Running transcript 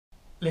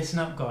Listen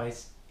up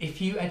guys, if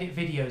you edit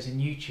videos in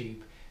YouTube,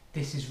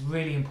 this is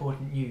really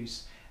important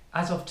news.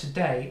 As of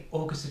today,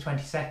 August the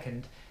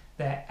 22nd,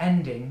 they're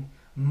ending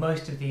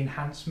most of the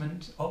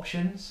enhancement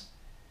options.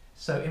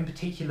 So in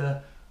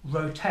particular,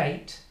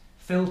 rotate,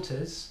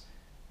 filters,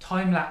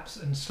 time-lapse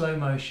and slow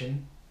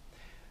motion,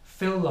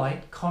 fill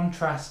light,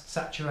 contrast,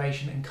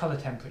 saturation and color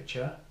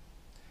temperature,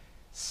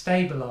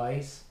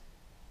 stabilize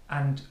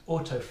and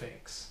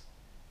autofix.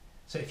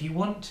 So if you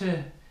want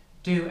to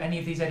do any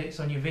of these edits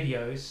on your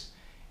videos,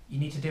 you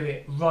need to do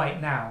it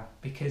right now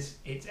because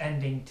it's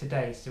ending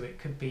today, so it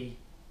could be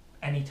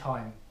any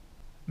time.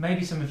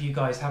 Maybe some of you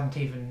guys haven't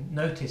even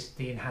noticed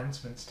the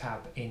Enhancements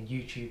tab in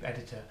YouTube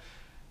Editor,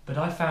 but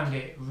I found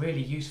it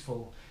really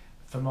useful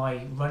for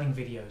my running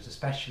videos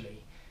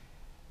especially,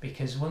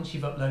 because once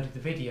you've uploaded the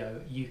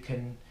video you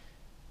can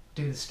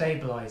do the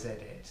stabilize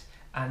edit,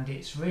 and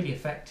it's really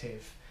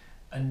effective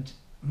and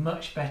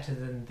much better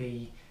than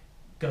the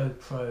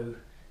GoPro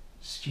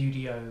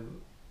Studio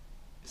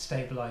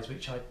Stabilize,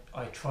 which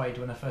I tried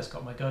when I first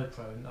got my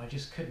GoPro, and I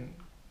just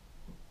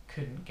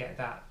couldn't get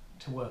that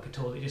to work at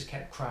all. It just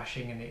kept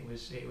crashing and it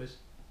was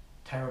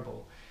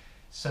terrible.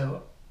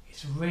 So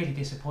it's really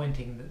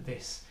disappointing that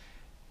this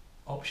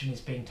option is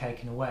being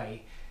taken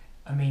away.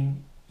 I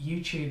mean,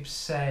 YouTube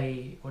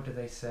say, what do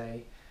they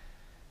say?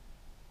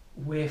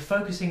 We're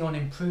focusing on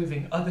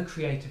improving other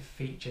creative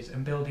features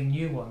and building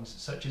new ones,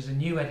 such as a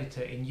new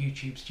editor in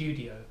YouTube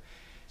Studio.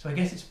 So I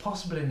guess it's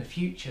possible in the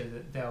future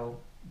that they'll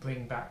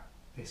bring back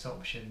this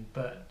option,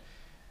 but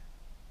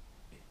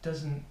it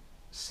doesn't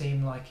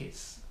seem like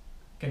it's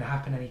going to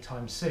happen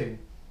anytime soon.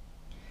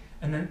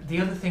 And then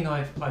the other thing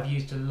I've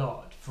used a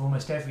lot for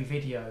almost every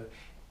video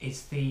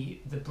is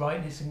the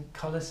brightness and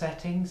color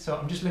settings. So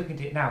I'm just looking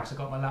at it now because I've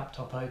got my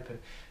laptop open.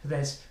 So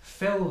there's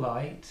fill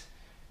light,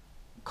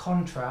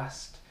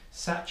 contrast,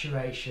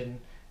 saturation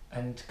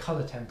and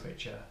color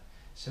temperature.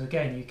 So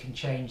again, you can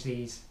change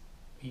these,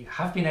 you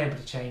have been able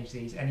to change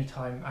these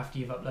anytime after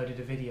you've uploaded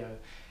a video.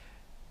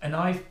 And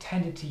I've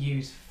tended to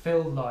use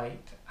fill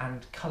light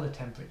and color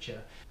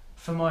temperature.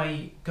 For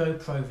my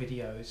GoPro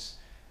videos,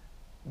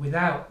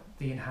 without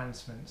the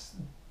enhancements,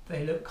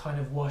 they look kind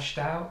of washed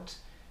out.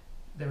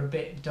 They're a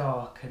bit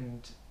dark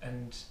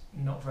and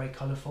not very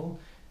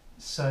colourful.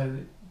 So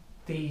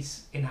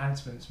these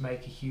enhancements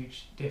make a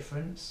huge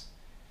difference.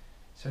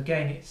 So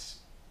again, it's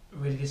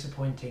really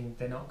disappointing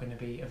they're not going to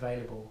be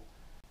available.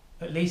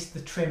 At least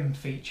the trim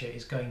feature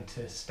is going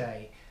to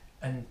stay,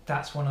 and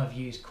that's one I've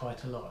used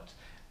quite a lot.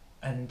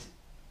 And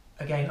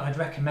again, I'd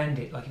recommend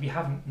it. Like, if you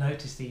haven't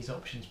noticed these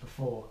options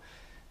before,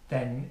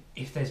 then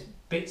if there's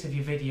bits of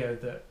your video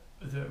that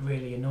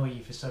really annoy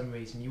you for some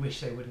reason, you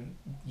wish they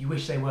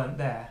weren't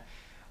there,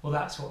 well,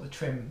 that's what the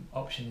trim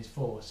option is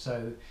for.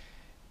 So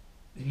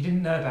if you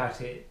didn't know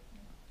about it,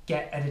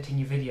 get editing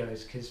your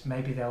videos, because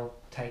maybe they'll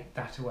take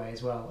that away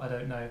as well. I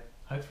don't know,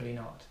 hopefully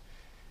not.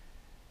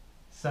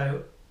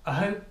 So I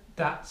hope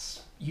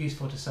that's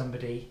useful to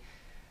somebody.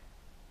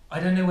 I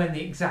don't know when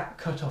the exact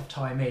cut-off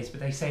time is, but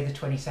they say the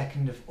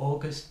 22nd of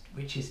August,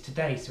 which is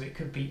today, so it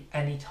could be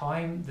any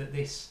time that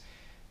this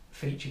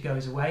feature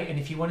goes away. And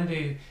if you want to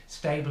do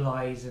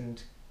stabilize and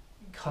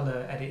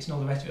color edits and all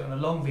the rest of it on a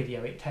long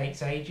video, it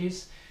takes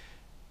ages.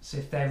 So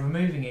if they're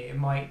removing it, it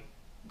might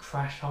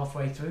crash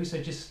halfway through,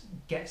 so just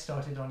get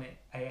started on it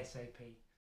ASAP.